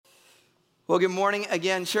Well, good morning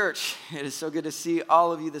again, church. It is so good to see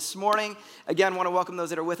all of you this morning. Again, I want to welcome those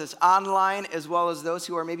that are with us online, as well as those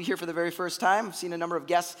who are maybe here for the very first time. I've seen a number of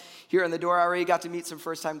guests here in the door. I already got to meet some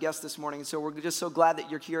first-time guests this morning, so we're just so glad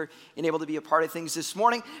that you're here and able to be a part of things this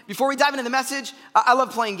morning. Before we dive into the message, I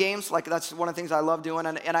love playing games. Like, that's one of the things I love doing,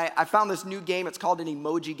 and I found this new game. It's called an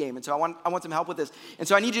emoji game, and so I want some help with this. And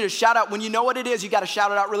so I need you to shout out. When you know what it is, you got to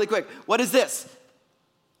shout it out really quick. What is this?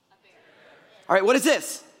 A bear. All right, what is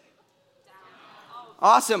this?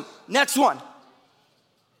 Awesome. Next one.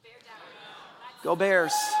 Bear down. Go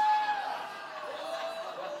Bears.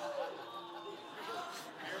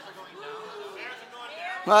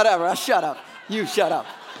 Whatever. Shut up. You shut up.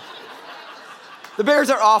 The Bears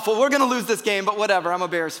are awful. We're going to lose this game, but whatever. I'm a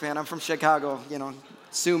Bears fan. I'm from Chicago.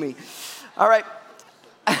 Sue me. All right.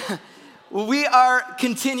 We are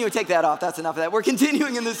continuing. Take that off. That's enough of that. We're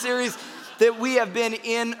continuing in the series that we have been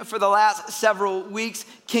in for the last several weeks,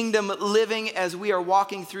 Kingdom Living, as we are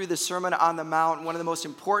walking through the Sermon on the Mount, one of the most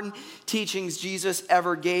important teachings Jesus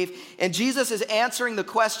ever gave. And Jesus is answering the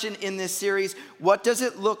question in this series, what does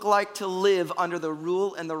it look like to live under the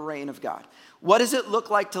rule and the reign of God? What does it look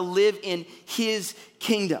like to live in His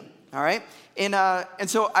kingdom? All right? And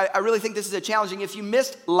so I really think this is a challenging. If you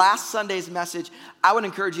missed last Sunday's message, I would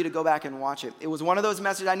encourage you to go back and watch it. It was one of those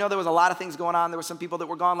messages. I know there was a lot of things going on. There were some people that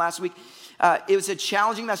were gone last week. It was a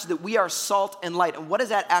challenging message that we are salt and light. And what does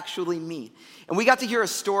that actually mean? And we got to hear a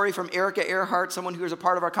story from Erica Earhart, someone who is a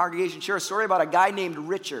part of our congregation, share a story about a guy named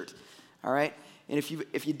Richard. All right? And if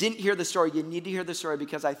you didn't hear the story, you need to hear the story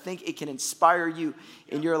because I think it can inspire you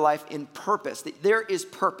in your life in purpose. There is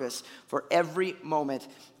purpose for every moment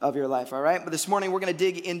of your life, all right? But this morning, we're going to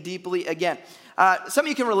dig in deeply again. Some of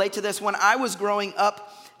you can relate to this. When I was growing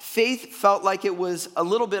up, faith felt like it was a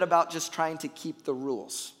little bit about just trying to keep the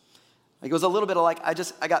rules. Like it was a little bit of like,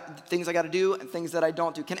 I got things I got to do and things that I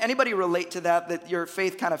don't do. Can anybody relate to that your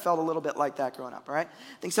faith kind of felt a little bit like that growing up, all right?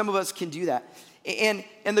 I think some of us can do that. And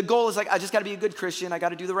the goal is like, I just got to be a good Christian. I got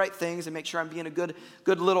to do the right things and make sure I'm being a good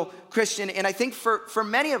little Christian. And I think for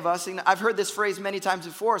many of us, and I've heard this phrase many times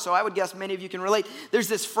before, so I would guess many of you can relate. There's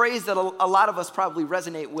this phrase that a lot of us probably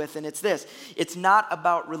resonate with, and it's this. It's not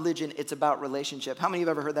about religion, it's about relationship. How many of you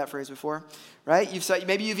have ever heard that phrase before? Right?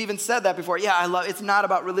 Maybe you've even said that before. Yeah, it's not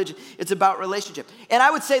about religion, it's about relationship. And I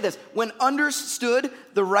would say this, when understood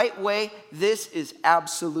the right way, this is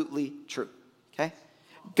absolutely true, okay?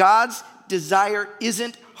 God's desire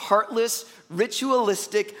isn't heartless,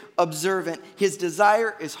 ritualistic, observant. His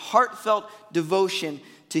desire is heartfelt devotion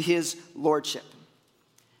to His lordship.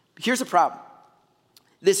 Here's a problem.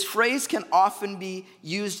 This phrase can often be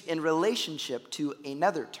used in relationship to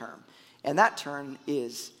another term, and that term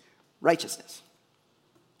is righteousness.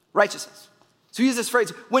 Righteousness. So we use this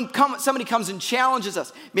phrase when somebody comes and challenges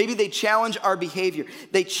us. Maybe they challenge our behavior.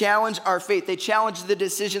 They challenge our faith. They challenge the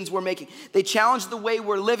decisions we're making. They challenge the way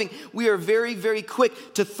we're living. We are very, very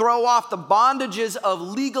quick to throw off the bondages of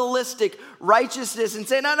legalistic righteousness and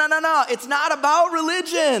say, no. It's not about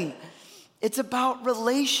religion. It's about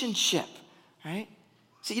relationship, right?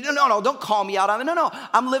 So no, don't call me out on it. No,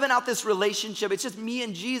 I'm living out this relationship. It's just me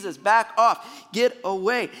and Jesus. Back off. Get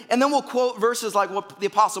away. And then we'll quote verses like what the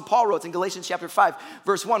Apostle Paul wrote in Galatians chapter 5,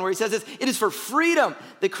 verse 1, where he says this, it is for freedom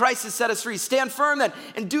that Christ has set us free. Stand firm then,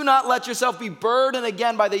 and do not let yourself be burdened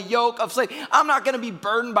again by the yoke of slavery. I'm not going to be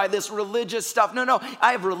burdened by this religious stuff. No,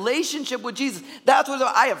 I have relationship with Jesus. That's what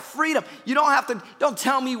I have freedom. You don't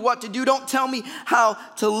tell me what to do. Don't tell me how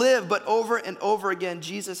to live. But over and over again,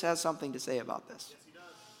 Jesus has something to say about this.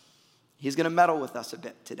 He's going to meddle with us a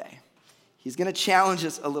bit today. He's going to challenge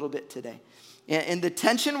us a little bit today. And the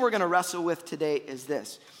tension we're going to wrestle with today is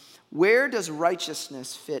this. Where does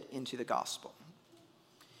righteousness fit into the gospel?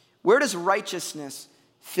 Where does righteousness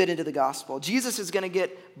fit into the gospel? Jesus is going to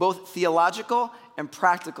get both theological and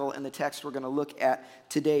practical in the text we're going to look at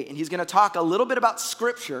today. And he's going to talk a little bit about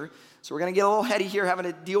Scripture. So we're going to get a little heady here, having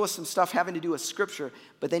to deal with some stuff having to do with Scripture.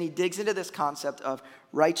 But then he digs into this concept of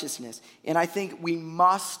righteousness. And I think we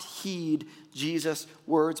must heed Jesus'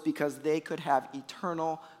 words because they could have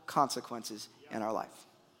eternal consequences in our life.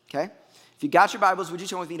 Okay? If you got your Bibles, would you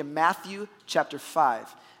turn with me to Matthew chapter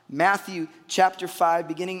 5. Matthew chapter 5,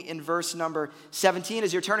 beginning in verse number 17.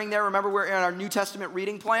 As you're turning there, remember we're in our New Testament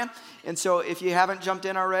reading plan. And so if you haven't jumped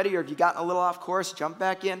in already or if you've gotten a little off course, jump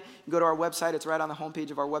back in and go to our website. It's right on the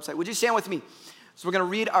homepage of our website. Would you stand with me? So we're going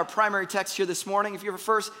to read our primary text here this morning. If you're a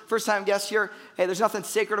first-time guest here, hey, there's nothing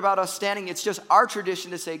sacred about us standing. It's just our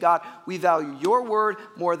tradition to say, God, we value your word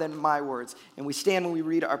more than my words. And we stand when we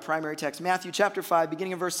read our primary text. Matthew chapter 5,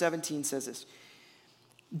 beginning in verse 17 says this.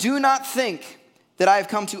 Do not think that I have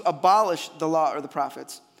come to abolish the law or the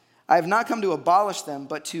prophets. I have not come to abolish them,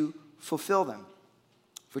 but to fulfill them.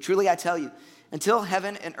 For truly I tell you, until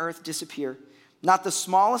heaven and earth disappear, not the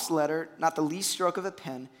smallest letter, not the least stroke of a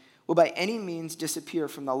pen, will by any means disappear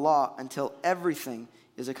from the law until everything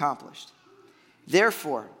is accomplished.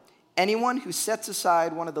 Therefore, anyone who sets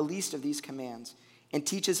aside one of the least of these commands and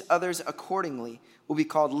teaches others accordingly will be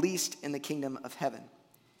called least in the kingdom of heaven.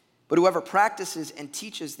 But whoever practices and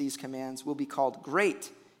teaches these commands will be called great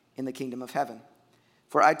in the kingdom of heaven.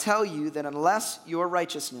 For I tell you that unless your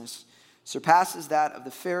righteousness surpasses that of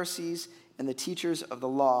the Pharisees and the teachers of the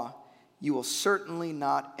law, you will certainly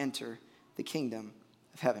not enter the kingdom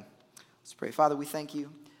of heaven. Let's pray. Father, we thank you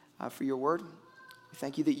for your word. We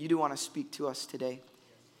thank you that you do want to speak to us today.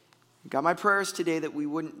 God, my prayer is today that we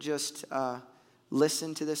wouldn't just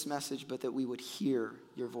listen to this message, but that we would hear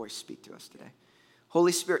your voice speak to us today.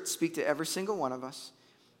 Holy Spirit, speak to every single one of us.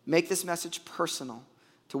 Make this message personal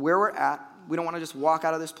to where we're at. We don't want to just walk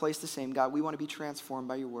out of this place the same, God. We want to be transformed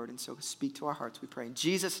by your word, and so speak to our hearts, we pray. In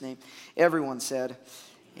Jesus' name, everyone said,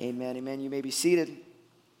 amen, amen. You may be seated.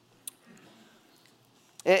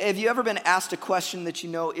 Have you ever been asked a question that you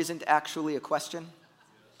know isn't actually a question?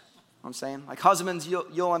 I'm saying, like husbands,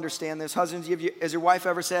 you'll understand this. Husbands, has your wife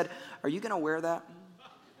ever said, are you going to wear that?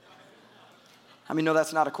 I mean, no,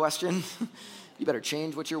 that's not a question. You better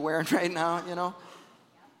change what you're wearing right now, you know?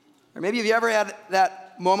 Or maybe have you ever had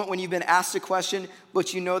that moment when you've been asked a question,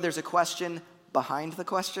 but you know there's a question behind the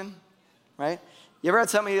question, right? You ever had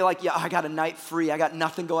somebody you're like, yeah, I got a night free. I got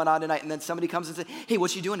nothing going on tonight. And then somebody comes and says, hey,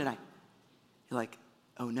 what you doing tonight? You're like,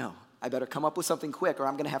 oh no, I better come up with something quick or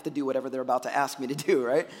I'm going to have to do whatever they're about to ask me to do,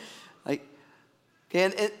 right? Like,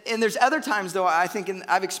 and there's other times though, I think, and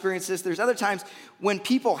I've experienced this, there's other times when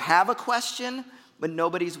people have a question, but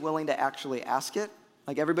nobody's willing to actually ask it.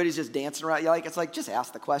 Like everybody's just dancing around. It's like, just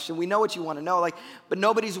ask the question. We know what you want to know, but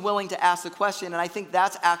nobody's willing to ask the question. And I think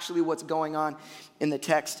that's actually what's going on in the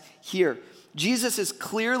text here. Jesus is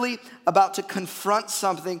clearly about to confront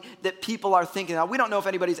something that people are thinking. Now, we don't know if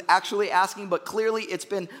anybody's actually asking, but clearly it's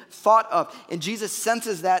been thought of. And Jesus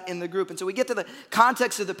senses that in the group. And so we get to the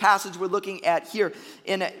context of the passage we're looking at here.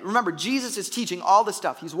 And remember, Jesus is teaching all this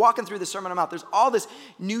stuff. He's walking through the Sermon on the Mount. There's all this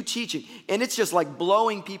new teaching. And it's just like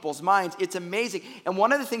blowing people's minds. It's amazing. And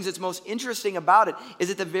one of the things that's most interesting about it is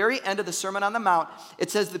at the very end of the Sermon on the Mount,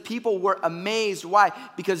 it says the people were amazed. Why?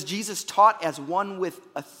 Because Jesus taught as one with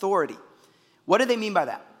authority. What do they mean by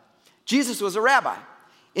that? Jesus was a rabbi.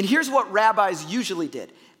 And here's what rabbis usually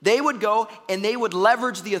did. They would go and they would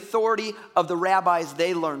leverage the authority of the rabbis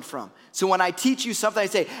they learned from. So when I teach you something, I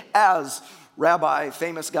say, as rabbi,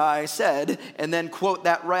 famous guy said, and then quote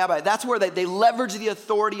that rabbi. That's where they leverage the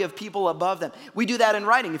authority of people above them. We do that in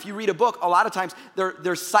writing. If you read a book, a lot of times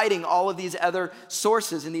they're citing all of these other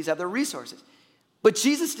sources and these other resources. But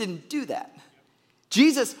Jesus didn't do that.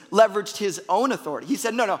 Jesus leveraged his own authority. He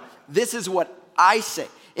said, no, this is what I say.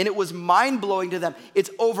 And it was mind-blowing to them. It's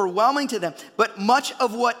overwhelming to them. But much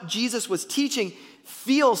of what Jesus was teaching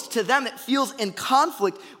feels to them, it feels in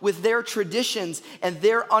conflict with their traditions and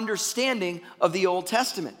their understanding of the Old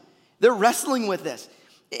Testament. They're wrestling with this.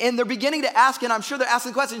 And they're beginning to ask, and I'm sure they're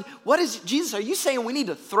asking the question, what is, Jesus, are you saying we need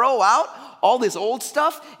to throw out all this old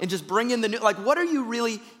stuff and just bring in the new? Like, what are you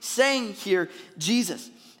really saying here, Jesus?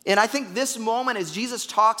 And I think this moment as Jesus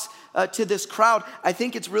talks to this crowd, I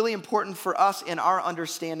think it's really important for us in our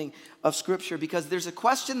understanding of Scripture because there's a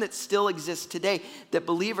question that still exists today that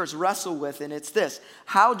believers wrestle with, and it's this.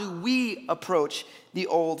 How do we approach the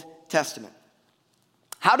Old Testament?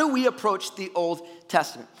 How do we approach the Old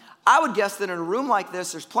Testament? I would guess that in a room like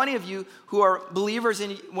this, there's plenty of you who are believers.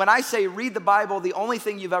 And when I say read the Bible, the only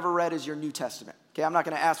thing you've ever read is your New Testament. Okay, I'm not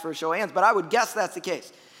going to ask for a show of hands, but I would guess that's the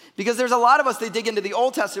case. Because there's a lot of us that dig into the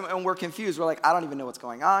Old Testament and we're confused. We're like, I don't even know what's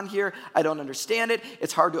going on here. I don't understand it.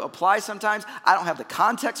 It's hard to apply sometimes. I don't have the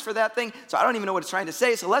context for that thing, so I don't even know what it's trying to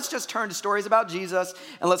say. So let's just turn to stories about Jesus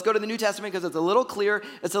and let's go to the New Testament because it's a little clearer.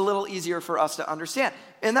 It's a little easier for us to understand.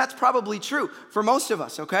 And that's probably true for most of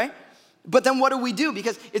us, okay? But then what do we do?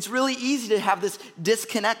 Because it's really easy to have this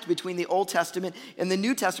disconnect between the Old Testament and the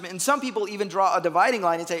New Testament. And some people even draw a dividing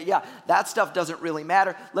line and say, yeah, that stuff doesn't really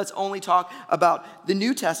matter. Let's only talk about the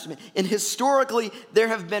New Testament. And historically, there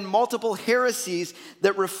have been multiple heresies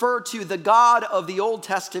that refer to the God of the Old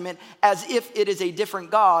Testament as if it is a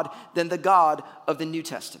different God than the God of the New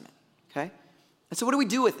Testament, okay? And so what do we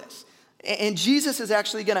do with this? And Jesus is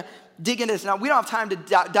actually going to dig into this. Now, we don't have time to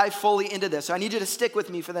dive fully into this, so I need you to stick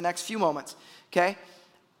with me for the next few moments, okay?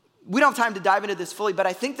 We don't have time to dive into this fully, but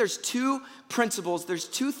I think there's two principles, there's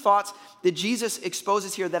two thoughts that Jesus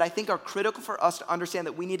exposes here that I think are critical for us to understand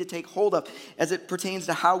that we need to take hold of as it pertains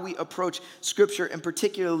to how we approach Scripture and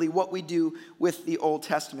particularly what we do with the Old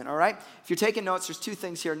Testament, all right? If you're taking notes, there's two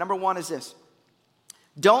things here. Number one is this.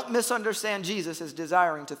 Don't misunderstand Jesus as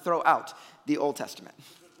desiring to throw out the Old Testament.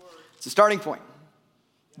 It's a starting point.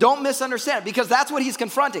 Don't misunderstand it, because that's what he's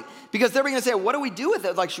confronting. Because they're going to say, what do we do with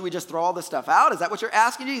it? Like, should we just throw all this stuff out? Is that what you're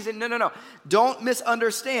asking? He said, no. Don't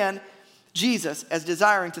misunderstand Jesus as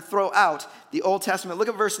desiring to throw out the Old Testament. Look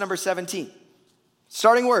at verse number 17.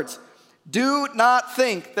 Starting words. Do not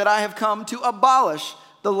think that I have come to abolish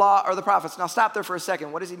the law or the prophets. Now stop there for a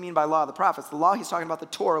second. What does he mean by law of the prophets? The law, he's talking about the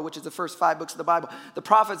Torah, which is the first 5 books of the Bible. The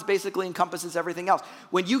prophets basically encompasses everything else.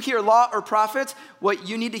 When you hear law or prophets, what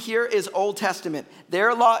you need to hear is Old Testament.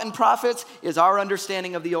 Their law and prophets is our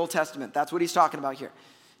understanding of the Old Testament. That's what he's talking about here.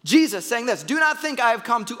 Jesus saying this, do not think I have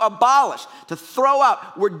come to abolish, to throw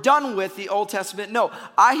out, we're done with the Old Testament. No,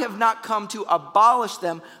 I have not come to abolish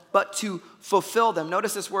them, but to fulfill them.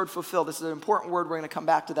 Notice this word fulfill. This is an important word. We're going to come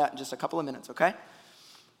back to that in just a couple of minutes, okay?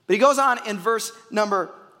 But he goes on in verse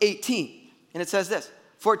number 18, and it says this,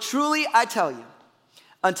 for truly I tell you,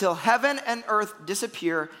 until heaven and earth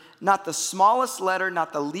disappear, not the smallest letter,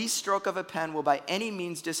 not the least stroke of a pen will by any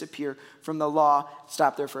means disappear from the law.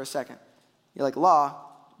 Stop there for a second. You're like, law?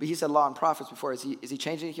 But he said law and prophets before. Is he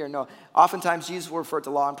changing it here? No. Oftentimes Jesus will refer to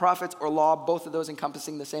law and prophets or law, both of those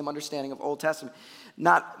encompassing the same understanding of Old Testament.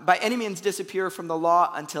 Not by any means disappear from the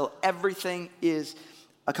law until everything is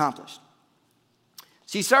accomplished.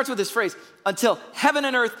 So he starts with this phrase, until heaven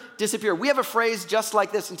and earth disappear. We have a phrase just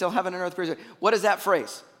like this, until heaven and earth disappear. What is that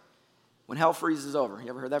phrase? When hell freezes over. You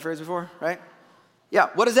ever heard that phrase before, right? Yeah,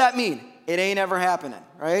 what does that mean? It ain't ever happening,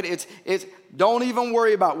 right? It's don't even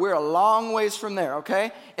worry about it. We're a long ways from there,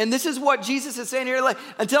 okay? And this is what Jesus is saying here, like,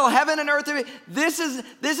 until heaven and earth, this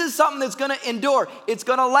is something that's going to endure. It's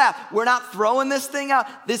going to last. We're not throwing this thing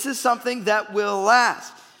out. This is something that will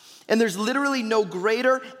last. And there's literally no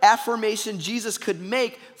greater affirmation Jesus could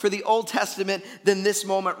make for the Old Testament than this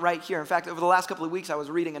moment right here. In fact, over the last couple of weeks, I was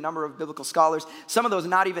reading a number of biblical scholars, some of those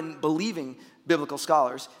not even believing biblical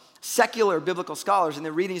scholars, secular biblical scholars, and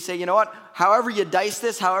they're reading and say, you know what, however you dice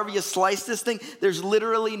this, however you slice this thing, there's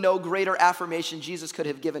literally no greater affirmation Jesus could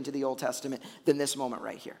have given to the Old Testament than this moment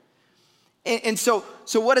right here. And so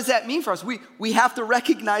what does that mean for us? We have to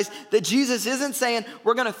recognize that Jesus isn't saying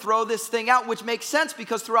we're going to throw this thing out, which makes sense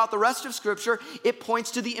because throughout the rest of Scripture, it points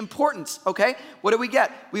to the importance, okay? What do we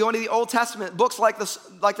get? We go into the Old Testament, books like the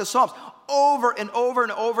Psalms. Over and over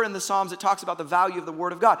and over in the Psalms, it talks about the value of the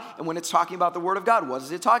Word of God. And when it's talking about the Word of God, what is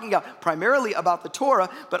it talking about? Primarily about the Torah,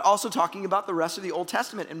 but also talking about the rest of the Old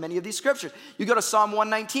Testament in many of these scriptures. You go to Psalm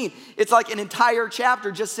 119. It's like an entire chapter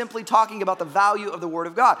just simply talking about the value of the Word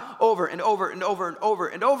of God over and over and over and over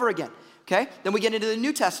and over again. Okay? Then we get into the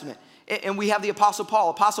New Testament. And we have the Apostle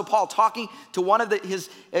Paul talking to one of his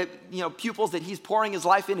pupils that he's pouring his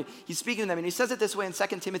life into. He's speaking to them, and he says it this way in 2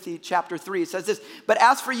 Timothy chapter 3. It says this, but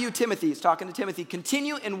as for you, Timothy, he's talking to Timothy,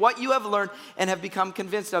 continue in what you have learned and have become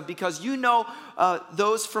convinced of, because you know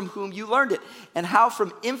those from whom you learned it, and how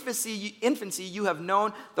from infancy you have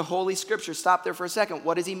known the Holy Scriptures. Stop there for a second.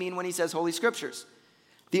 What does he mean when he says Holy Scriptures?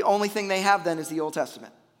 The only thing they have then is the Old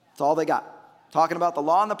Testament. That's all they got. Talking about the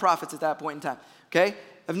law and the prophets at that point in time. Okay?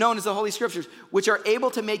 Have known as the Holy Scriptures, which are able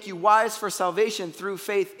to make you wise for salvation through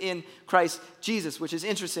faith in Christ Jesus, which is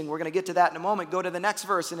interesting. We're going to get to that in a moment. Go to the next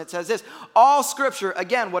verse, and it says this. All Scripture,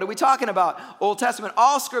 again, what are we talking about? Old Testament.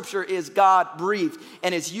 All Scripture is God-breathed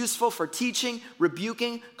and is useful for teaching,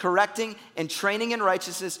 rebuking, correcting, and training in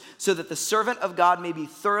righteousness, so that the servant of God may be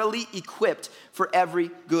thoroughly equipped for every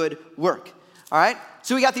good work. All right?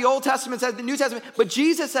 So we got the Old Testament, says the New Testament, but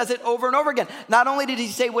Jesus says it over and over again. Not only did he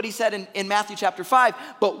say what he said in Matthew chapter 5,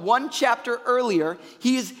 but one chapter earlier,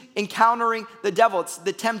 he is encountering the devil. It's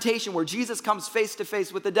the temptation where Jesus comes face to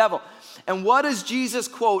face with the devil. And what does Jesus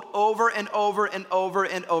quote over and over and over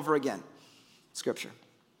and over again? Scripture.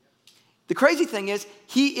 The crazy thing is,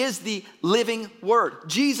 he is the living word.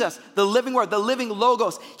 Jesus, the living word, the living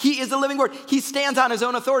logos. He is the living word. He stands on his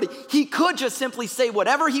own authority. He could just simply say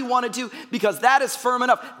whatever he wanted to because that is firm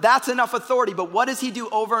enough. That's enough authority. But what does he do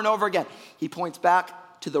over and over again? He points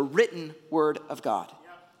back to the written word of God.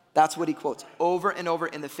 That's what he quotes over and over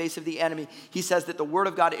in the face of the enemy. He says that the word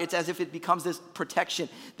of God, it's as if it becomes this protection,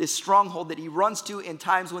 this stronghold that he runs to in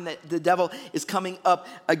times when the devil is coming up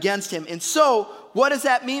against him. And so, what does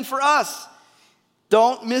that mean for us?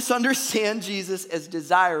 Don't misunderstand Jesus as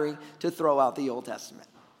desiring to throw out the Old Testament,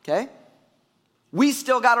 okay? We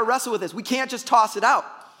still got to wrestle with this. We can't just toss it out.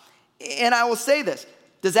 And I will say this.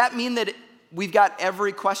 Does that mean that we've got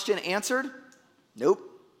every question answered? Nope.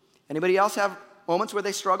 Anybody else have moments where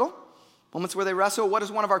they struggle? Moments where they wrestle? What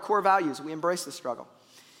is one of our core values? We embrace the struggle.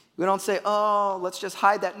 We don't say, oh, let's just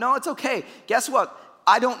hide that. No, it's okay. Guess what?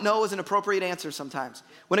 I don't know is an appropriate answer sometimes.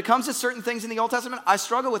 When it comes to certain things in the Old Testament, I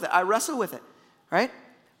struggle with it. I wrestle with it, right?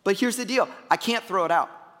 But here's the deal. I can't throw it out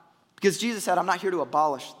because Jesus said, I'm not here to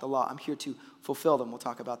abolish the law. I'm here to fulfill them. We'll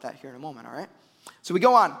talk about that here in a moment, all right? So we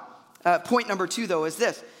go on. Point number 2, though, is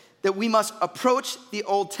this, that we must approach the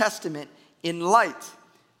Old Testament in light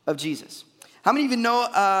of Jesus. How many of you know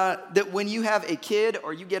that when you have a kid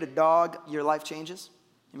or you get a dog, your life changes?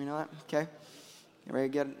 You know that? Okay. You ready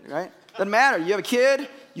to get it, right? Doesn't matter. You have a kid,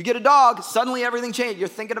 you get a dog, suddenly everything changed. You're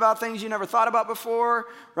thinking about things you never thought about before,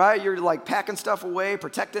 right? You're like packing stuff away,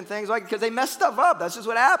 protecting things, like because they mess stuff up. That's just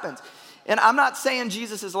what happens. And I'm not saying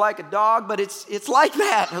Jesus is like a dog, but it's like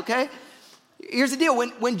that, okay? Here's the deal.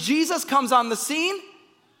 When Jesus comes on the scene,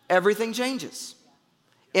 everything changes.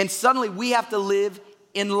 And suddenly we have to live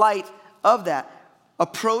in light of that.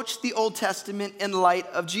 Approach the Old Testament in light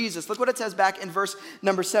of Jesus. Look what it says back in verse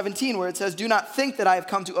number 17, where it says, do not think that I have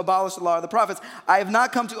come to abolish the law of the prophets. I have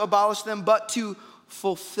not come to abolish them, but to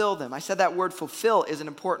fulfill them. I said that word fulfill is an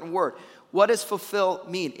important word. What does fulfill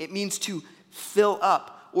mean? It means to fill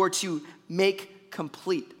up or to make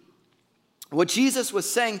complete. What Jesus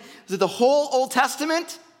was saying is that the whole Old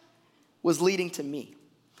Testament was leading to me.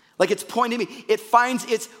 Like it's pointing to me. It finds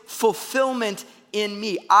its fulfillment in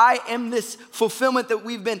me. I am this fulfillment that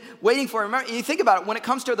we've been waiting for. Remember, you think about it, when it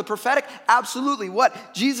comes to the prophetic, absolutely.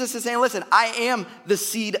 What? Jesus is saying, listen, I am the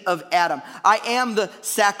seed of Adam. I am the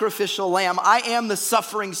sacrificial lamb. I am the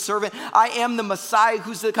suffering servant. I am the Messiah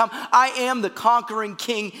who's to come. I am the conquering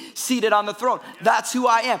king seated on the throne. That's who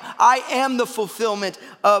I am. I am the fulfillment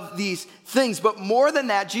of these things. But more than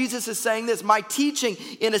that, Jesus is saying this, my teaching,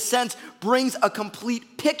 in a sense, brings a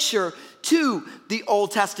complete picture to the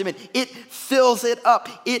Old Testament. It fills it up.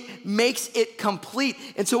 It makes it complete.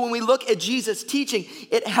 And so when we look at Jesus' teaching,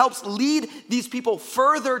 it helps lead these people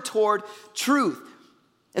further toward truth.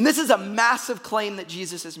 And this is a massive claim that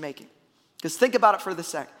Jesus is making. Because think about it for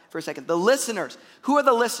a second. The listeners, who are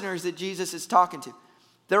the listeners that Jesus is talking to?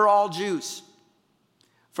 They're all Jews.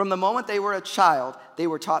 From the moment they were a child, they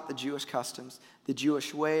were taught the Jewish customs, the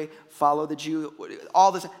Jewish way, follow the Jew,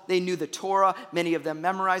 all this. They knew the Torah. Many of them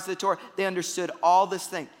memorized the Torah. They understood all this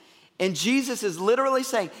thing. And Jesus is literally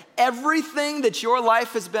saying, everything that your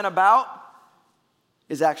life has been about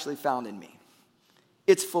is actually found in me.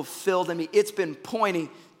 It's fulfilled in me. It's been pointing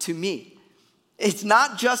to me. It's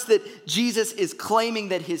not just that Jesus is claiming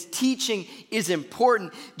that his teaching is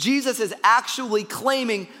important. Jesus is actually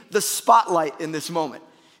claiming the spotlight in this moment.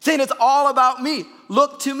 Saying it's all about me.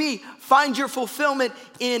 Look to me. Find your fulfillment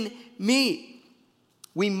in me.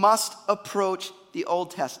 We must approach the Old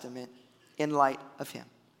Testament in light of him,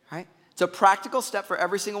 right? It's a practical step for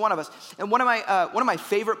every single one of us. And one of my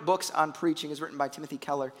favorite books on preaching is written by Timothy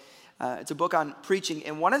Keller. It's a book on preaching.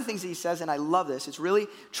 And one of the things that he says, and I love this, it's really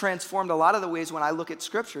transformed a lot of the ways when I look at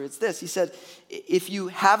Scripture. It's this. He said, if you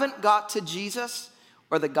haven't got to Jesus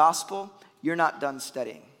or the gospel, you're not done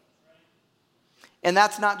studying. And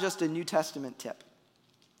that's not just a New Testament tip.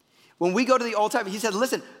 When we go to the Old Testament, he said,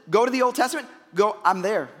 listen, go to the Old Testament, go, I'm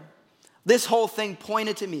there. This whole thing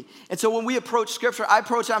pointed to me. And so when we approach Scripture, I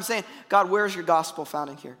approach it, I'm saying, God, where's your gospel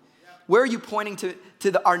found in here? Where are you pointing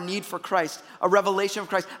to our need for Christ, a revelation of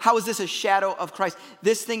Christ? How is this a shadow of Christ?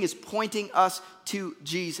 This thing is pointing us to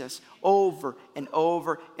Jesus over and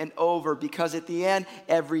over and over, because at the end,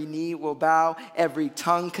 every knee will bow, every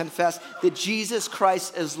tongue confess that Jesus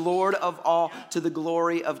Christ is Lord of all, to the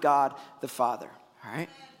glory of God the Father. All right?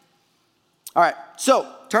 All right,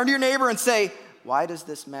 so turn to your neighbor and say, why does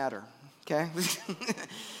this matter? Okay?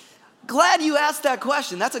 Glad you asked that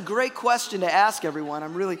question. That's a great question to ask everyone.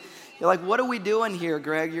 You're like, what are we doing here,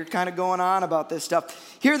 Greg? You're kind of going on about this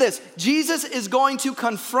stuff. Hear this. Jesus is going to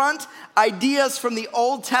confront ideas from the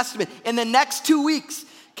Old Testament in the next 2 weeks.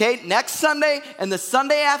 Okay, next Sunday and the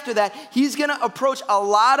Sunday after that, he's going to approach a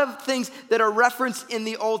lot of things that are referenced in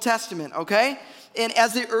the Old Testament, okay? And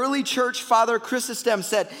as the early church father Chrysostom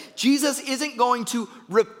said, Jesus isn't going to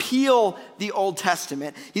repeal the Old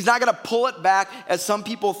Testament. He's not going to pull it back, as some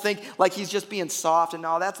people think, like he's just being soft and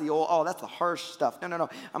that's the harsh stuff. No.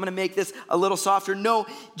 I'm going to make this a little softer. No,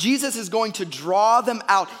 Jesus is going to draw them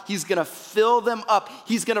out. He's going to fill them up.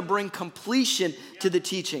 He's going to bring completion to the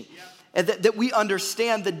teaching. And that we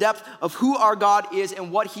understand the depth of who our God is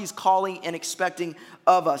and what he's calling and expecting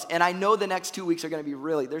of us. And I know the next 2 weeks are going to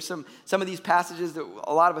be there's some of these passages that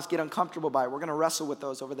a lot of us get uncomfortable by. We're going to wrestle with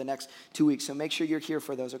those over the next 2 weeks. So make sure you're here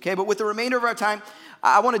for those, okay? But with the remainder of our time,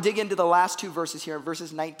 I want to dig into the last two verses here,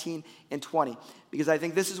 verses 19 and 20, because I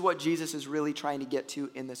think this is what Jesus is really trying to get to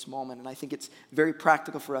in this moment. And I think it's very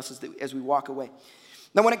practical for us as we walk away.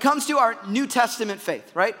 Now, when it comes to our New Testament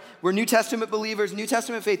faith, right? We're New Testament believers, New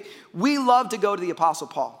Testament faith. We love to go to the Apostle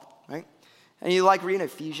Paul, right? And you like reading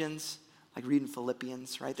Ephesians, like reading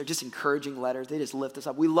Philippians, right? They're just encouraging letters. They just lift us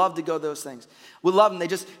up. We love to go to those things. We love them. They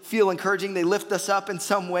just feel encouraging. They lift us up in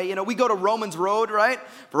some way. You know, we go to Romans Road, right?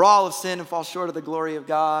 For all have sinned and fall short of the glory of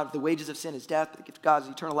God. The wages of sin is death. The gift of God is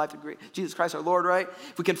eternal life through Jesus Christ our Lord, right?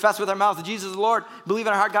 If we confess with our mouth that Jesus is Lord, believe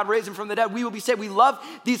in our heart God raised him from the dead, we will be saved. We love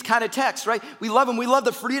these kind of texts, right? We love them. We love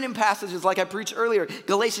the freedom passages like I preached earlier.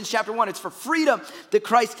 Galatians chapter 1, it's for freedom that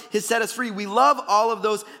Christ has set us free. We love all of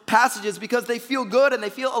those passages because they feel good and they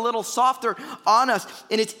feel a little softer on us.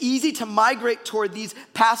 And it's easy to migrate toward these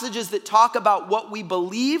passages that talk about what we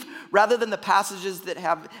believe rather than the passages that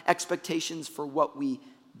have expectations for what we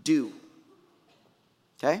do.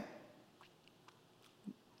 Okay?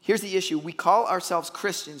 Here's the issue. We call ourselves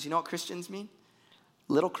Christians. You know what Christians mean?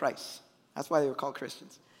 Little Christ. That's why they were called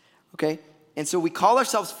Christians. Okay? And so we call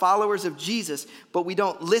ourselves followers of Jesus, but we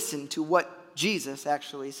don't listen to what Jesus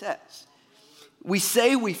actually says. We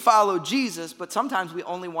say we follow Jesus, but sometimes we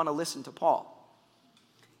only want to listen to Paul.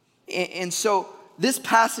 And so this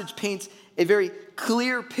passage paints a very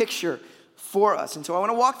clear picture for us. And so I want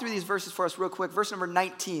to walk through these verses for us real quick. Verse number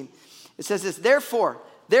 19, it says this, Therefore,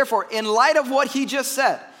 in light of what he just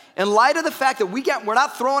said, in light of the fact that we're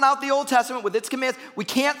not throwing out the Old Testament with its commands, we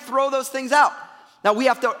can't throw those things out. Now we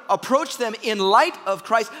have to approach them in light of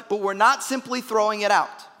Christ, but we're not simply throwing it out,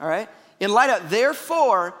 all right? In light of,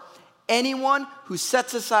 therefore, anyone who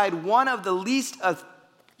sets aside one of the least of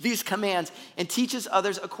these commands and teaches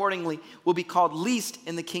others accordingly will be called least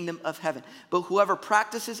in the kingdom of heaven. But whoever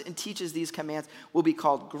practices and teaches these commands will be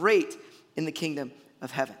called great in the kingdom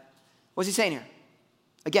of heaven. What's he saying here?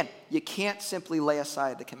 Again, you can't simply lay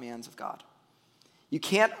aside the commands of God. You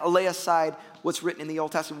can't lay aside what's written in the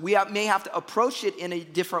Old Testament. We may have to approach it in a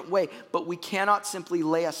different way, but we cannot simply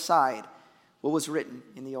lay aside what was written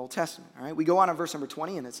in the Old Testament. All right, we go on in verse number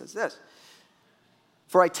 20, and it says this.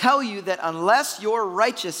 For I tell you that unless your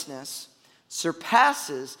righteousness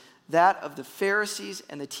surpasses that of the Pharisees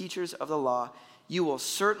and the teachers of the law, you will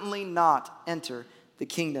certainly not enter the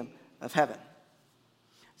kingdom of heaven.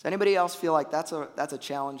 Does anybody else feel like that's a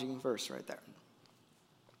challenging verse right there?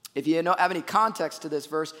 If you don't have any context to this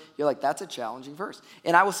verse, you're like, that's a challenging verse.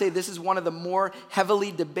 And I will say this is one of the more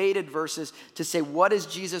heavily debated verses to say, what is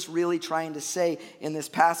Jesus really trying to say in this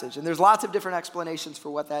passage? And there's lots of different explanations for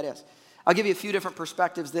what that is. I'll give you a few different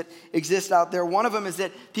perspectives that exist out there. One of them is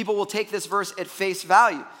that people will take this verse at face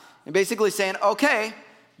value and basically saying, okay,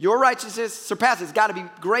 your righteousness surpasses. It's got to be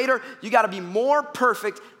greater. You got to be more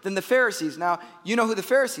perfect than the Pharisees. Now, you know who the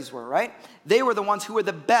Pharisees were, right? They were the ones who were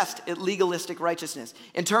the best at legalistic righteousness.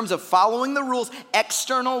 In terms of following the rules,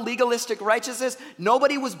 external legalistic righteousness,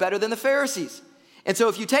 nobody was better than the Pharisees. And so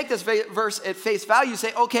if you take this verse at face value, you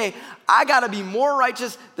say, okay, I got to be more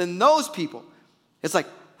righteous than those people. It's like,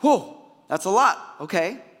 whoa. That's a lot.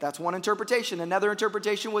 Okay, that's one interpretation. Another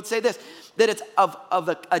interpretation would say this, that it's of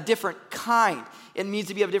a different kind. It means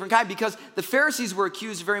to be of a different kind because the Pharisees were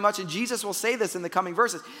accused very much, and Jesus will say this in the coming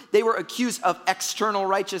verses, they were accused of external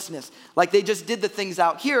righteousness. Like they just did the things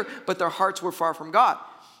out here, but their hearts were far from God.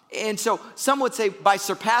 And so some would say by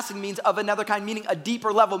surpassing means of another kind, meaning a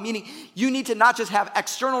deeper level, meaning you need to not just have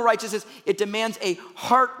external righteousness, it demands a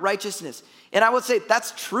heart righteousness. And I would say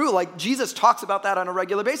that's true. Like Jesus talks about that on a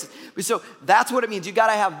regular basis. So that's what it means. You got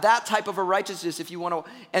to have that type of a righteousness if you want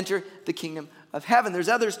to enter the kingdom of heaven. There's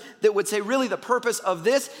others that would say really the purpose of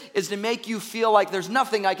this is to make you feel like there's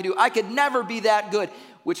nothing I can do. I could never be that good,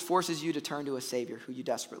 which forces you to turn to a Savior who you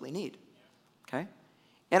desperately need. Okay?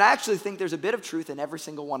 And I actually think there's a bit of truth in every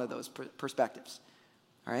single one of those perspectives.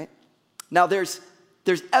 All right? Now, there's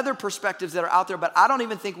other perspectives that are out there, but I don't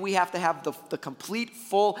even think we have to have the complete,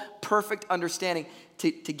 full, perfect understanding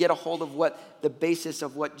to get a hold of what the basis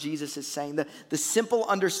of what Jesus is saying. The simple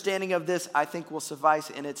understanding of this, I think, will suffice,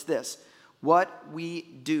 and it's this. What we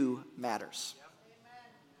do matters.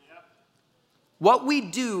 What we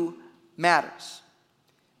do matters.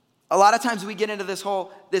 A lot of times we get into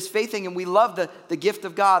this faith thing and we love the gift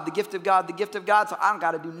of God, the gift of God, the gift of God, so I don't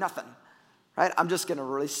got to do nothing, right? I'm just going to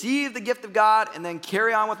receive the gift of God and then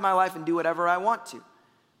carry on with my life and do whatever I want to.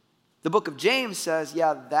 The book of James says,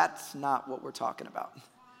 yeah, that's not what we're talking about.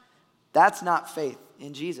 That's not faith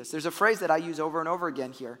in Jesus. There's a phrase that I use over and over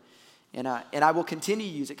again here, and I will continue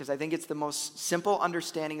to use it because I think it's the most simple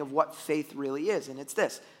understanding of what faith really is, and it's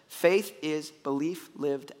this. Faith is belief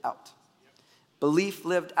lived out. Belief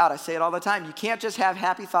lived out. I say it all the time. You can't just have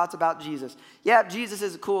happy thoughts about Jesus. Yeah, Jesus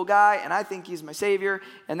is a cool guy, and I think he's my Savior,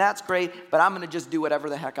 and that's great, but I'm going to just do whatever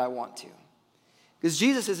the heck I want to. Because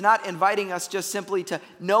Jesus is not inviting us just simply to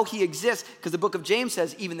know he exists, because the book of James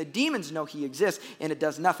says even the demons know he exists, and it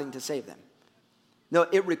does nothing to save them. No,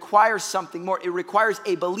 it requires something more. It requires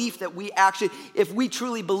a belief that we actually, if we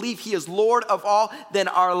truly believe he is Lord of all, then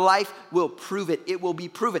our life will prove it. It will be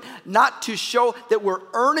proven. Not to show that we're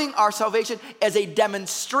earning our salvation, as a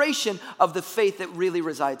demonstration of the faith that really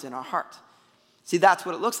resides in our heart. See, that's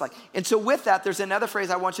what it looks like. And so with that, there's another phrase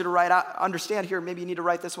I want you to write out, understand here. Maybe you need to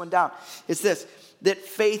write this one down. It's this, that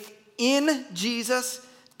faith in Jesus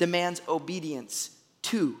demands obedience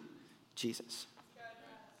to Jesus.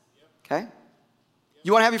 Okay?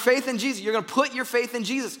 You want to have your faith in Jesus? You're going to put your faith in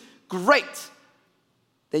Jesus. Great.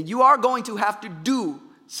 Then you are going to have to do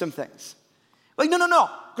some things. Like, no,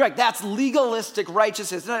 Greg, that's legalistic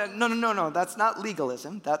righteousness. No, that's not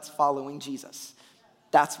legalism. That's following Jesus.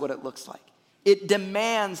 That's what it looks like. It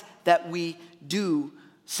demands that we do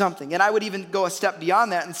something. And I would even go a step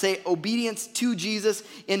beyond that and say obedience to Jesus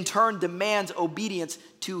in turn demands obedience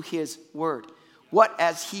to his word. What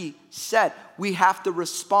as he said, we have to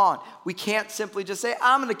respond. We can't simply just say,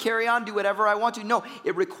 I'm going to carry on, do whatever I want to. No,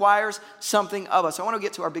 it requires something of us. I want to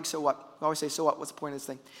get to our big so what. I always say, so what? What's the point of this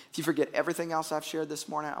thing? If you forget everything else I've shared this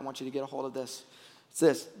morning, I want you to get a hold of this. It's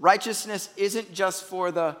this. Righteousness isn't just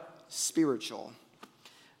for the spiritual,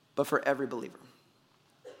 but for every believer.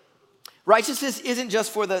 Righteousness isn't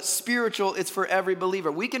just for the spiritual, it's for every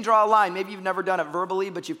believer. We can draw a line. Maybe you've never done it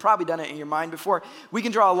verbally, but you've probably done it in your mind before. We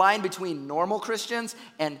can draw a line between normal Christians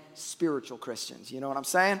and spiritual Christians. You know what I'm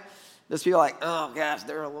saying? There's people like, oh gosh,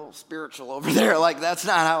 they're a little spiritual over there. Like, that's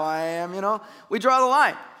not how I am, you know? We draw the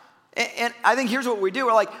line. And I think here's what we do.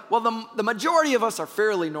 We're like, well, the majority of us are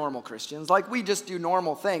fairly normal Christians. Like, we just do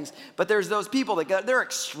normal things. But there's those people that they're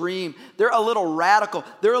extreme. They're a little radical.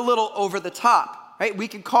 They're a little over the top. Right? We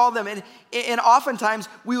can call them, and oftentimes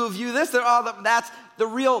we will view this, that's the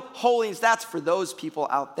real holiness, that's for those people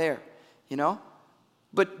out there, you know?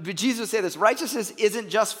 But Jesus would say this, righteousness isn't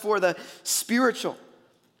just for the spiritual.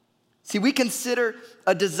 See, we consider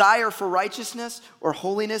a desire for righteousness or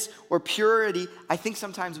holiness or purity, I think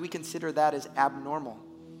sometimes we consider that as abnormal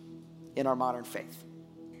in our modern faith.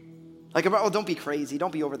 Like, oh, don't be crazy.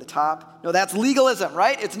 Don't be over the top. No, that's legalism,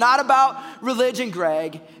 right? It's not about religion,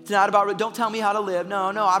 Greg. It's not about, don't tell me how to live.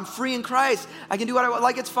 No, I'm free in Christ. I can do what I want.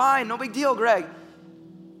 Like, it's fine. No big deal, Greg.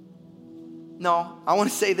 No, I want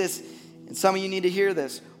to say this, and some of you need to hear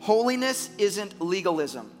this. Holiness isn't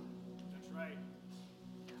legalism. That's right.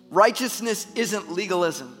 Righteousness isn't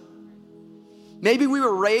legalism. Maybe we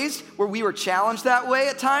were raised where we were challenged that way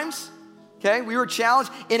at times. Okay, we were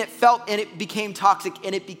challenged and it became toxic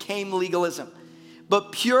and it became legalism.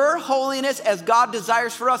 But pure holiness as God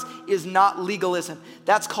desires for us is not legalism.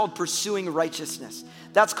 That's called pursuing righteousness.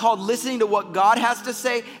 That's called listening to what God has to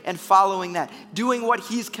say and following that. Doing what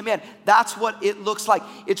he's commanded. That's what it looks like.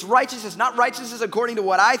 It's righteousness, not righteousness according to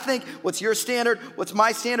what I think, what's your standard, what's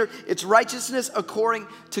my standard. It's righteousness according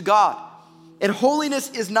to God. And holiness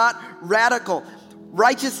is not radical.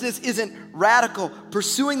 Righteousness isn't radical.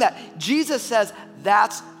 Pursuing that. Jesus says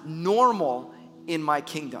that's normal in my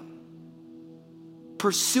kingdom.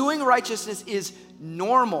 Pursuing righteousness is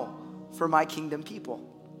normal for my kingdom people.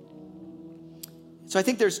 So I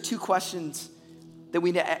think there's two questions that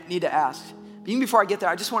we need to ask. But even before I get there,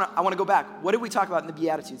 I want to go back. What did we talk about in the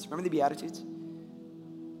Beatitudes? Remember the Beatitudes?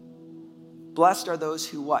 Blessed are those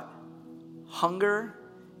who what? Hunger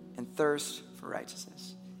and thirst for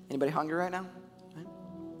righteousness. Anybody hungry right now?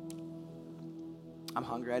 I'm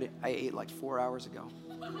hungry. I ate like 4 hours ago.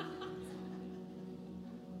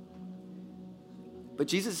 But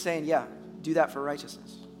Jesus is saying, yeah, do that for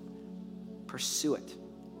righteousness. Pursue it.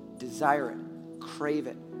 Desire it. Crave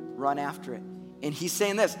it. Run after it. And he's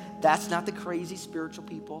saying this, that's not the crazy spiritual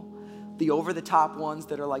people, the over-the-top ones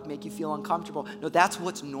that are like make you feel uncomfortable. No, that's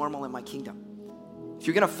what's normal in my kingdom. If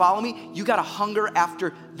you're going to follow me, you got to hunger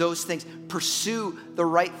after those things. Pursue the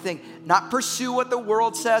right thing. Not pursue what the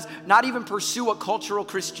world says. Not even pursue what cultural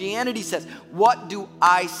Christianity says. What do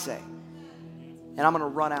I say? And I'm going to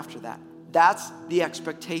run after that. That's the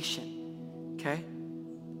expectation. Okay?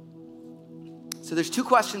 So there's two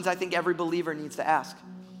questions I think every believer needs to ask.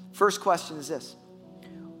 First question is this.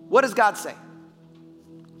 What does God say?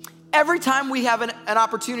 Every time we have an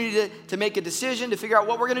opportunity to make a decision, to figure out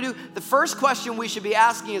what we're going to do, the first question we should be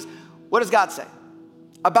asking is, what does God say?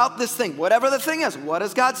 about this thing, whatever the thing is. What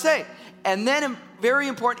does God say? And then very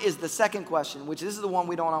important is the second question, which this is the one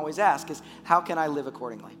we don't always ask, is how can I live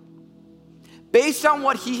accordingly? Based on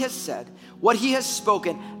what he has said, what he has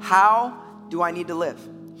spoken, how do I need to live?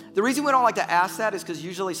 The reason we don't like to ask that is because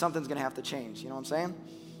usually something's going to have to change. You know what I'm saying?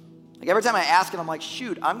 Like every time I ask it, I'm like,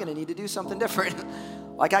 shoot, I'm going to need to do something different.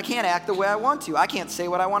 Like I can't act the way I want to. I can't say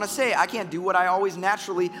what I want to say. I can't do what I always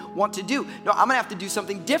naturally want to do. No, I'm going to have to do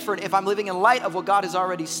something different if I'm living in light of what God has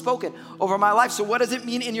already spoken over my life. So what does it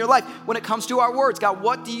mean in your life when it comes to our words? God,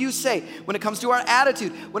 what do you say? When it comes to our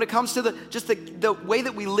attitude, when it comes to the way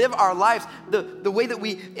that we live our lives, the way that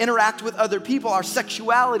we interact with other people, our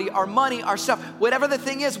sexuality, our money, our stuff, whatever the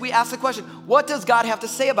thing is, we ask the question, what does God have to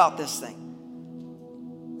say about this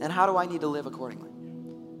thing? And how do I need to live accordingly?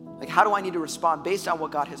 Like, how do I need to respond based on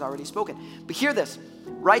what God has already spoken? But hear this.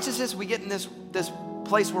 Righteousness, we get in this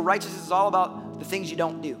place where righteousness is all about the things you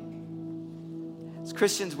don't do. As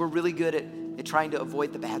Christians, we're really good at trying to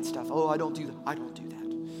avoid the bad stuff. Oh, I don't do that. I don't do that.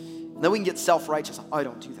 And then we can get self-righteous. I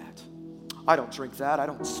don't do that. I don't drink that. I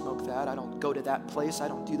don't smoke that. I don't go to that place. I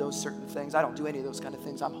don't do those certain things. I don't do any of those kind of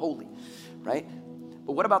things. I'm holy, right?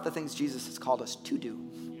 But what about the things Jesus has called us to do?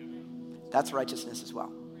 That's righteousness as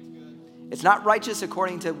well. It's not righteous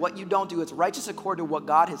according to what you don't do. It's righteous according to what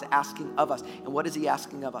God is asking of us. And what is he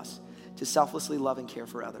asking of us? To selflessly love and care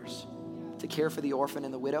for others. To care for the orphan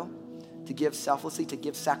and the widow. To give selflessly, to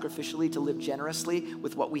give sacrificially, to live generously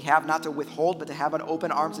with what we have, not to withhold, but to have an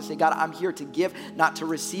open arms to say, God, I'm here to give, not to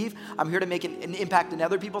receive. I'm here to make an impact in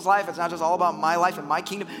other people's life. It's not just all about my life and my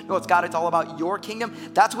kingdom. No, it's God, it's all about your kingdom.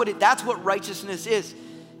 That's what righteousness is.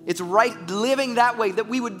 It's right living that way, that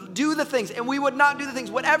we would do the things and we would not do the things.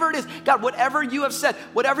 Whatever it is, God, whatever you have said,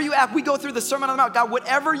 whatever you have, we go through the Sermon on the Mount. God,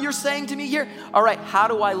 whatever you're saying to me here, all right, how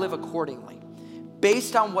do I live accordingly?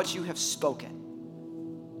 Based on what you have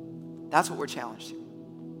spoken. That's what we're challenged to.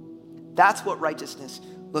 That's what righteousness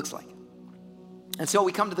looks like. And so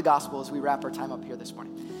we come to the gospel as we wrap our time up here this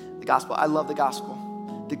morning. The gospel, I love the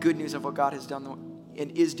gospel. The good news of what God has done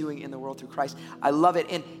and is doing in the world through Christ. I love it.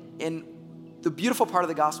 And the beautiful part of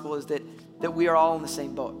the gospel is that we are all in the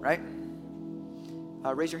same boat, right?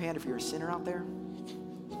 Raise your hand if you're a sinner out there.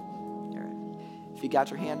 If you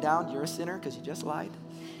got your hand down, you're a sinner because you just lied,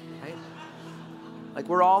 right? Like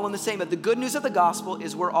we're all in the same boat. The good news of the gospel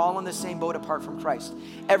is we're all in the same boat apart from Christ.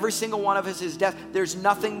 Every single one of us is death. There's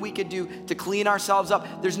nothing we could do to clean ourselves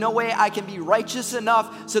up. There's no way I can be righteous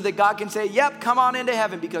enough so that God can say, yep, come on into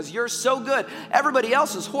heaven because you're so good. Everybody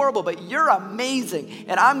else is horrible, but you're amazing.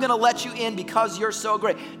 And I'm going to let you in because you're so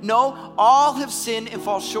great. No, all have sinned and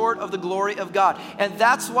fall short of the glory of God. And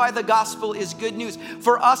that's why the gospel is good news.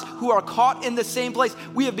 For us who are caught in the same place,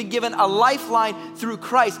 we have been given a lifeline through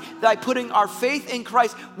Christ. By putting our faith in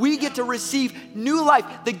Christ, we get to receive new life,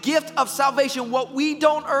 the gift of salvation. What we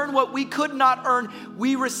don't earn, what we could not earn,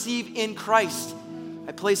 we receive in Christ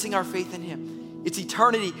by placing our faith in him. It's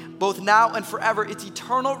eternity, both now and forever. It's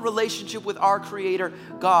eternal relationship with our Creator,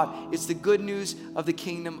 God. It's the good news of the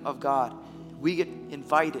kingdom of God. We get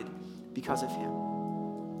invited because of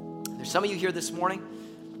him. There's some of you here this morning.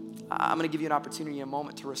 I'm going to give you an opportunity in a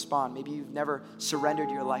moment to respond. Maybe you've never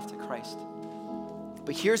surrendered your life to Christ.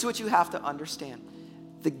 But here's what you have to understand.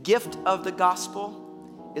 The gift of the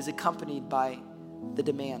gospel is accompanied by the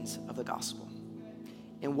demands of the gospel.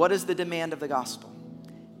 And what is the demand of the gospel?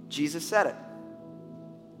 Jesus said it.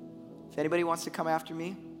 If anybody wants to come after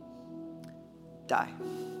me, die.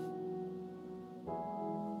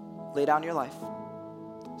 Lay down your life.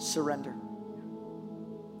 Surrender.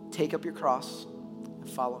 Take up your cross and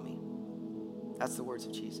follow me. That's the words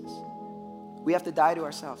of Jesus. We have to die to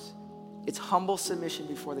ourselves. It's humble submission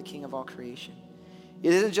before the King of all creation.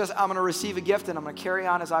 It isn't just, I'm going to receive a gift and I'm going to carry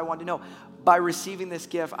on as I want to. No, by receiving this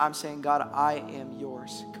gift, I'm saying, God, I am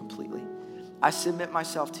yours completely. I submit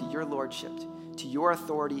myself to your lordship, to your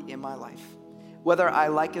authority in my life. Whether I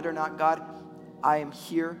like it or not, God, I am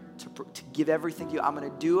here to give everything to you. I'm going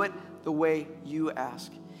to do it the way you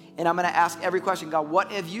ask. And I'm going to ask every question, God,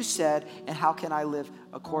 what have you said and how can I live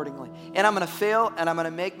accordingly? And I'm going to fail and I'm going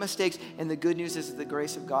to make mistakes. And the good news is that the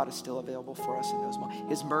grace of God is still available for us in those moments.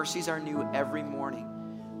 His mercies are new every morning.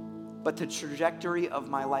 But the trajectory of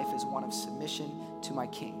my life is one of submission to my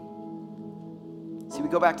King. See, we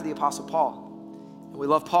go back to the Apostle Paul. And we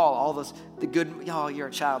love Paul, all those, the good, oh, you're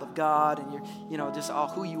a child of God and you're, just all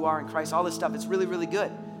who you are in Christ, all this stuff. It's really, really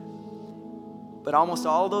good. But almost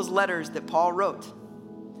all those letters that Paul wrote,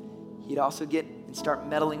 he'd also get and start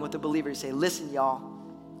meddling with the believers. Say, listen, y'all,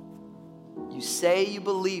 you say you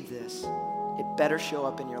believe this, it better show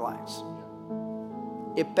up in your lives.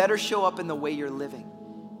 It better show up in the way you're living.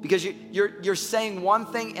 Because you're saying one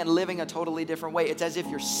thing and living a totally different way. It's as if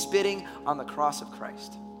you're spitting on the cross of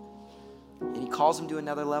Christ. And he calls them to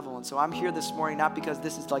another level. And so I'm here this morning, not because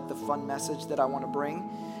this is like the fun message that I want to bring.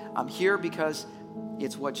 I'm here because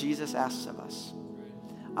it's what Jesus asks of us.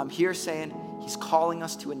 I'm here saying he's calling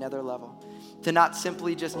us to another level. To not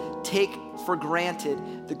simply just take for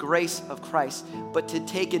granted the grace of Christ, but to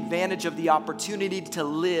take advantage of the opportunity to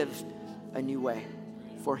live a new way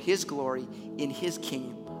for his glory in his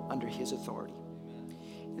kingdom under his authority.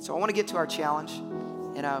 And so I want to get to our challenge.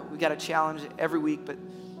 And we got a challenge every week, but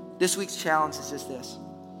this week's challenge is just this.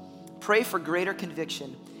 Pray for greater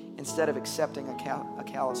conviction instead of accepting a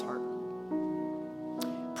callous heart.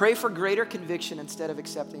 Pray for greater conviction instead of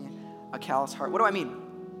accepting a callous heart. What do I mean?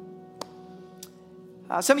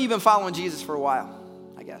 Some of you have been following Jesus for a while,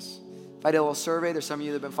 I guess. If I did a little survey, there's some of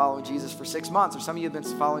you that have been following Jesus for 6 months, or some of you have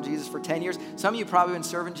been following Jesus for 10 years. Some of you have probably been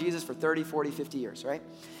serving Jesus for 30, 40, 50 years, right?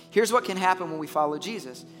 Here's what can happen when we follow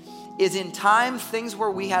Jesus. Is in time, things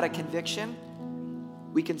where we had a conviction,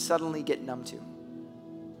 we can suddenly get numb to.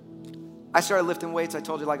 I started lifting weights, I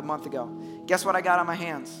told you, like a month ago. Guess what I got on my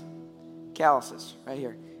hands? Calluses, right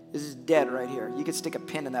here. This is dead right here. You could stick a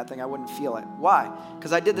pin in that thing, I wouldn't feel it. Why?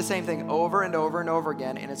 Because I did the same thing over and over and over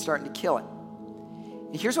again, and it's starting to kill it.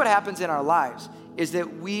 And here's what happens in our lives, is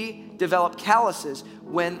that we develop calluses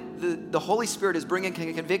when the Holy Spirit is bringing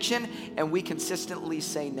conviction, and we consistently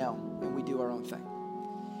say no, and we do our own thing.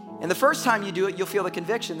 And the first time you do it, you'll feel the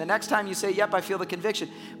conviction. The next time you say, yep, I feel the conviction.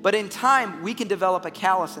 But in time, we can develop a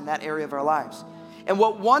callus in that area of our lives. And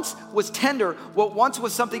what once was tender, what once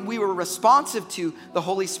was something we were responsive to, the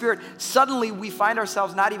Holy Spirit, suddenly we find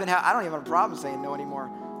ourselves I don't even have a problem saying no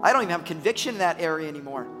anymore. I don't even have conviction in that area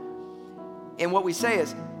anymore. And what we say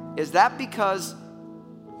is that because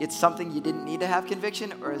it's something you didn't need to have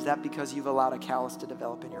conviction, or is that because you've allowed a callus to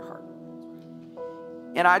develop in your heart?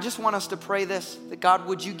 And I just want us to pray this, that God,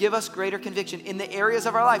 would you give us greater conviction in the areas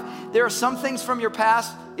of our life? There are some things from your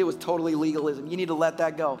past, it was totally legalism. You need to let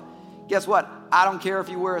that go. Guess what? I don't care if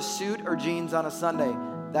you wear a suit or jeans on a Sunday.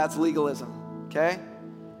 That's legalism, okay?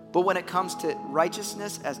 But when it comes to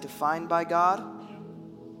righteousness as defined by God,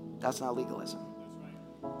 that's not legalism.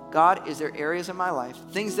 God, is there areas in my life,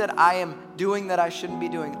 things that I am doing that I shouldn't be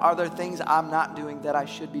doing? Are there things I'm not doing that I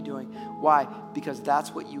should be doing? Why? Because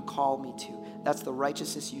that's what you call me to. That's the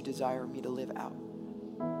righteousness you desire me to live out.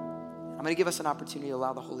 I'm going to give us an opportunity to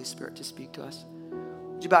allow the Holy Spirit to speak to us.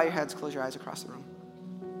 Would you bow your heads, close your eyes across the room?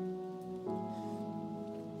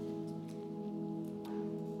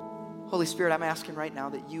 Holy Spirit, I'm asking right now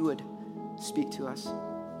that you would speak to us.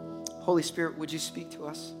 Holy Spirit, would you speak to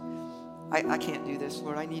us? I can't do this,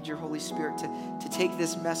 Lord. I need your Holy Spirit to take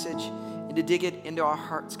this message and to dig it into our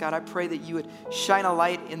hearts. God, I pray that you would shine a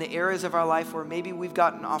light in the areas of our life where maybe we've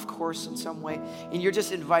gotten off course in some way, and you're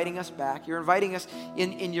just inviting us back. You're inviting us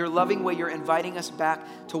in your loving way. You're inviting us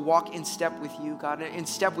back to walk in step with you, God, in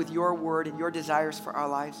step with your word and your desires for our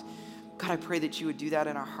lives. God, I pray that you would do that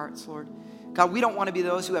in our hearts, Lord. God, we don't want to be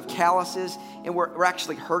those who have calluses and we're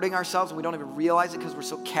actually hurting ourselves and we don't even realize it because we're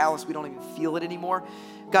so callous we don't even feel it anymore.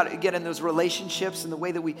 God, again, in those relationships and the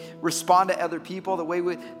way that we respond to other people, the way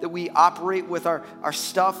that we operate with our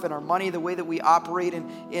stuff and our money, the way that we operate in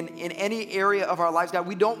any area of our lives, God,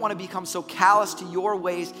 we don't want to become so callous to your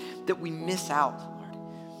ways that we miss out,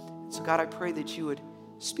 Lord. So God, I pray that you would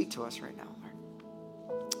speak to us right now.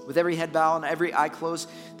 With every head bowed and every eye closed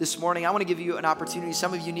this morning, I want to give you an opportunity.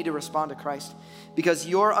 Some of you need to respond to Christ because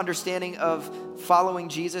your understanding of following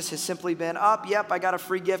Jesus has simply been, yep, I got a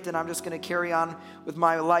free gift and I'm just going to carry on with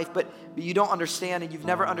my life. But you don't understand and you've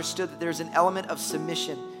never understood that there's an element of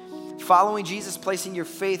submission. Following Jesus, placing your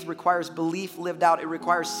faith requires belief lived out. It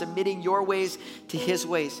requires submitting your ways to his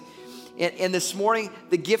ways. And this morning,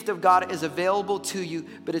 the gift of God is available to you,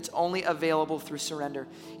 but it's only available through surrender.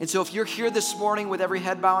 And so if you're here this morning with every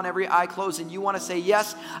head bowed and every eye closed and you want to say,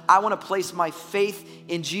 yes, I want to place my faith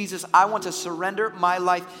in Jesus. I want to surrender my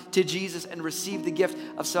life to Jesus and receive the gift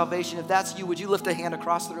of salvation. If that's you, would you lift a hand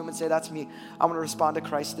across the room and say, that's me. I want to respond to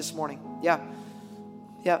Christ this morning. Yeah.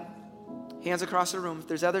 Hands across the room. If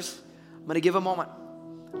there's others, I'm going to give a moment.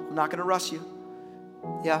 I'm not going to rush you.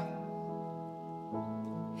 Yeah.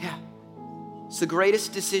 It's the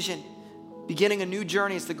greatest decision. Beginning a new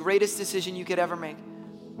journey is the greatest decision you could ever make.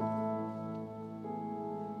 I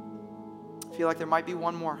feel like there might be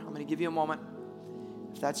one more. I'm going to give you a moment.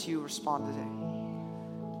 If that's you, respond today.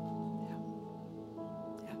 Yeah.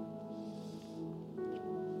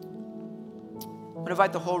 I'm going to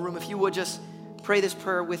invite the whole room. If you would just pray this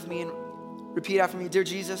prayer with me and repeat after me. Dear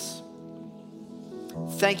Jesus,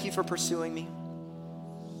 thank you for pursuing me.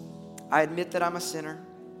 I admit that I'm a sinner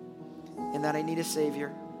and that I need a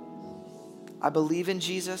Savior. I believe in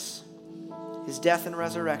Jesus, his death and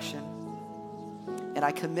resurrection, and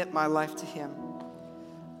I commit my life to him.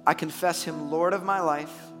 I confess him Lord of my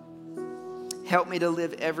life. Help me to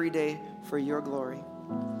live every day for your glory.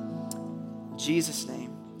 In Jesus'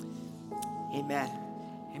 name, amen.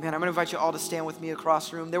 Amen. I'm going to invite you all to stand with me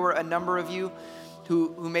across the room. There were a number of you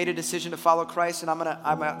who made a decision to follow Christ, and I'm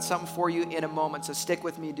got something for you in a moment, so stick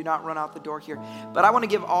with me. Do not run out the door here. But I want to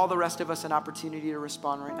give all the rest of us an opportunity to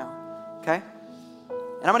respond right now, okay?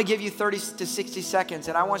 And I'm going to give you 30 to 60 seconds,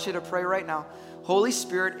 and I want you to pray right now. Holy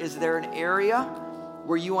Spirit, is there an area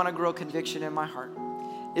where you want to grow conviction in my heart?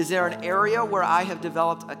 Is there an area where I have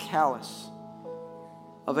developed a callous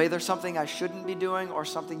of either something I shouldn't be doing or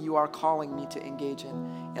something you are calling me to engage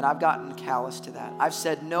in? And I've gotten callous to that. I've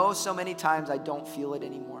said no so many times I don't feel it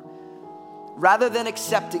anymore. Rather than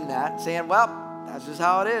accepting that, saying, well, that's just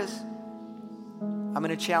how it is, I'm going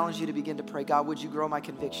to challenge you to begin to pray, God, would you grow my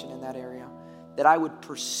conviction in that area? That I would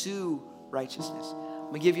pursue righteousness. I'm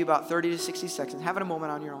going to give you about 30 to 60 seconds. Have a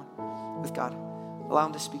moment on your own with God. Allow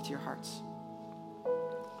him to speak to your hearts.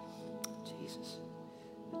 Jesus.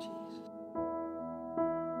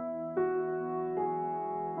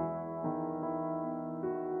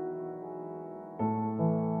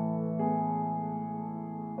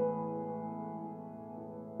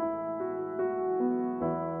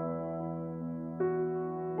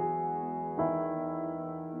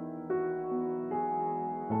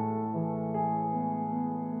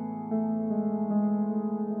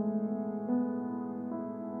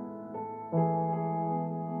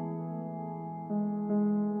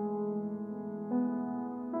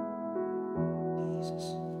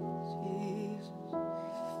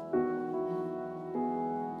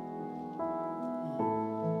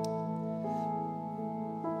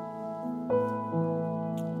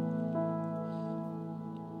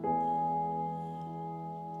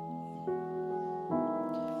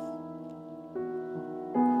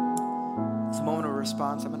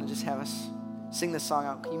 Response. I'm going to just have us sing this song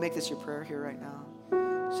out. Can you make this your prayer here right now?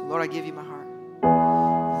 Say, Lord, I give you my heart.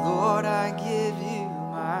 Lord, I give you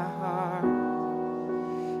my heart.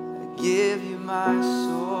 I give you my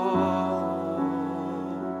soul.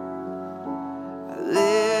 I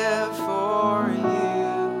live for you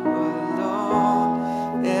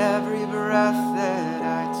alone. Every breath that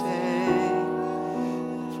I take,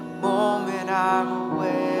 every moment I'm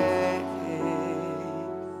awake.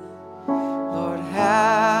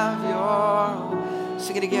 Have your,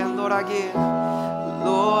 sing it again. Lord, I give.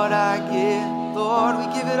 Lord, I give. Lord, we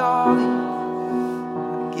give it all to you.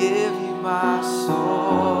 I give you my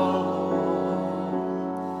soul.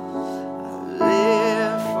 I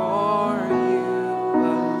live for you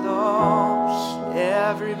alone.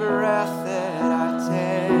 Every breath that I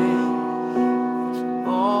take, every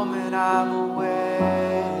moment I'm awake.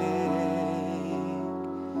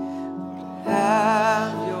 Lord,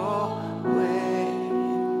 have your way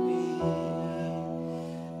in me.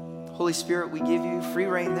 Holy Spirit, we give you free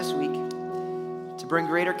reign this week to bring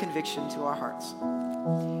greater conviction to our hearts.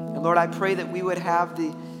 And Lord, I pray that we would have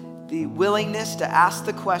the willingness to ask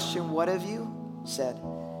the question, what have you said?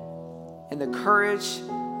 And the courage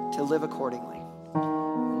to live accordingly.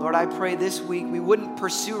 Lord, I pray this week we wouldn't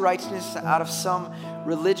pursue righteousness out of some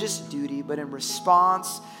religious duty, but in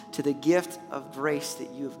response to the gift of grace that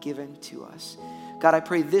you have given to us. God, I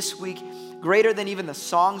pray this week, greater than even the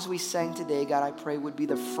songs we sang today, God, I pray would be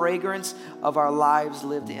the fragrance of our lives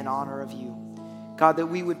lived in honor of you. God, that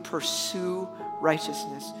we would pursue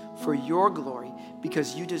righteousness for your glory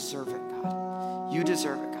because you deserve it, God. You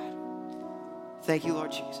deserve it, God. Thank you,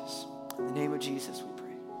 Lord Jesus. In the name of Jesus, we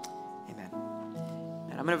pray. Amen.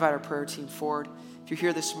 And I'm going to invite our prayer team forward. If you're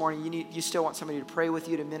here this morning, you still want somebody to pray with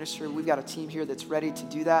you, to minister, we've got a team here that's ready to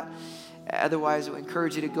do that. Otherwise, I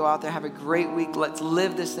encourage you to go out there, have a great week. Let's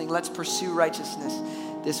live this thing. Let's pursue righteousness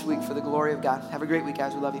this week for the glory of God. Have a great week,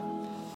 guys. We love you.